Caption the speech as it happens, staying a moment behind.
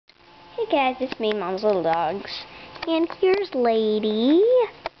Hey guys, it's me, Mom's Little Dogs, and here's Lady.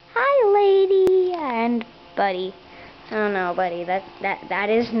 Hi, Lady, and Buddy. I don't know, Buddy. That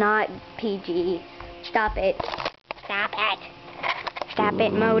is not PG. Stop it. Stop it. Stop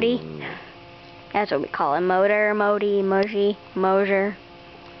it, Modi. That's what we call him. Motor, Modi, Moji, Mosier.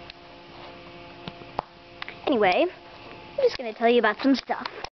 Anyway, I'm just gonna tell you about some stuff.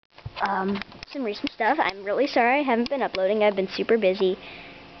 Some recent stuff. I'm really sorry I haven't been uploading. I've been super busy.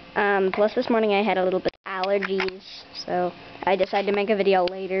 Plus this morning I had a little bit of allergies, so I decided to make a video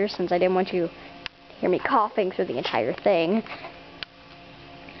later since I didn't want you to hear me coughing through the entire thing.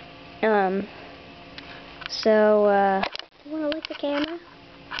 You wanna lick the camera?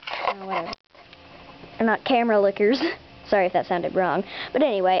 Oh, whatever. They're not camera lickers. Sorry if that sounded wrong. But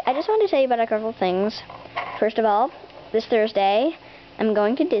anyway, I just wanted to tell you about a couple things. First of all, this Thursday, I'm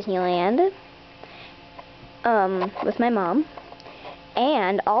going to Disneyland, with my mom.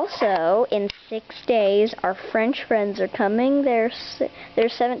 And also, in 6 days, our French friends are coming. They're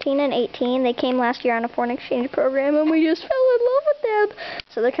 17 and 18. They came last year on a foreign exchange program, and we just fell in love with them.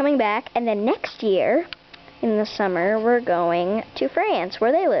 So they're coming back. And then next year, in the summer, we're going to France,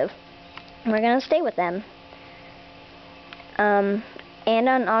 where they live. And we're going to stay with them. And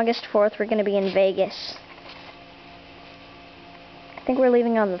on August 4th, we're going to be in Vegas. I think we're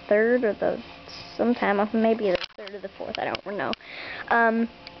leaving on the 3rd or sometime, maybe the 3rd or the 4th, I don't know.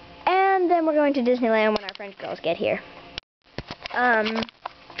 And then we're going to Disneyland when our French girls get here.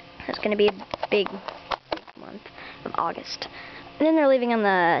 It's going to be a big month of August. And then they're leaving on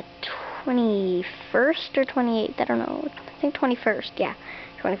the 21st or 28th, I don't know. I think 21st, yeah,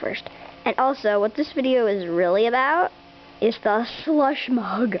 21st. And also, what this video is really about is the SLUSH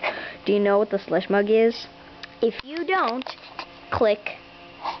MUG. Do you know what the SLUSH MUG is? If you don't, click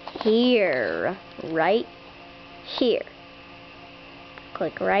here, right here.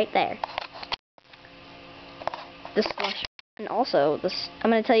 Click right there. The SLUSH, and also this.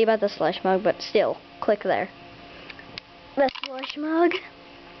 I'm going to tell you about the SLUSH MUG, but still, click there. The SLUSH MUG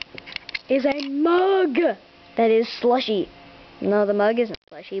is a mug that is slushy. No, the mug isn't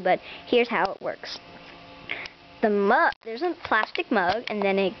slushy, but here's how it works. The mug, there's a plastic mug and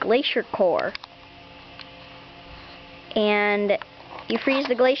then a glacier core. And you freeze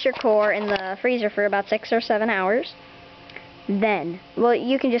the glacier core in the freezer for about 6 or 7 hours. Then, well,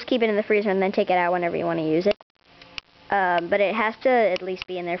 you can just keep it in the freezer and then take it out whenever you want to use it. But it has to at least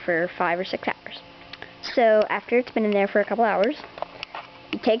be in there for 5 or 6 hours. So, after it's been in there for a couple hours,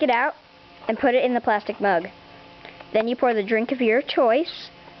 you take it out and put it in the plastic mug. Then you pour the drink of your choice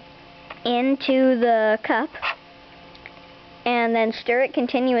into the cup and then stir it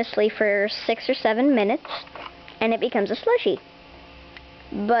continuously for 6 or 7 minutes and it becomes a slushie.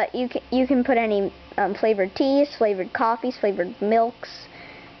 But you can put any flavored teas, flavored coffees, flavored milks,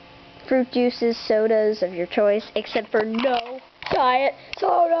 fruit juices, sodas of your choice, except for no diet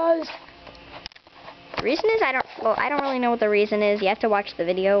sodas. The reason is I don't really know what the reason is. You have to watch the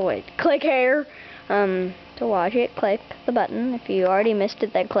video. Click here to watch it. Click the button. If you already missed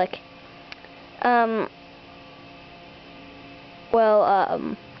it, then click.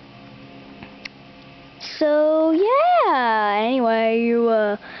 So yeah. Anyway,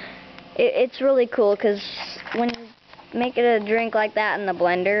 it's really cool because when you make it a drink like that in the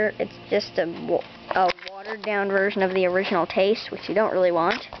blender, it's just a watered down version of the original taste, which you don't really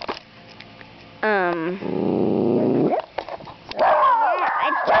want. So, yeah,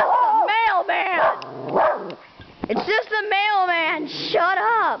 it's just the mailman. It's just the mailman. Shut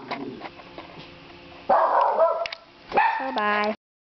up. So bye.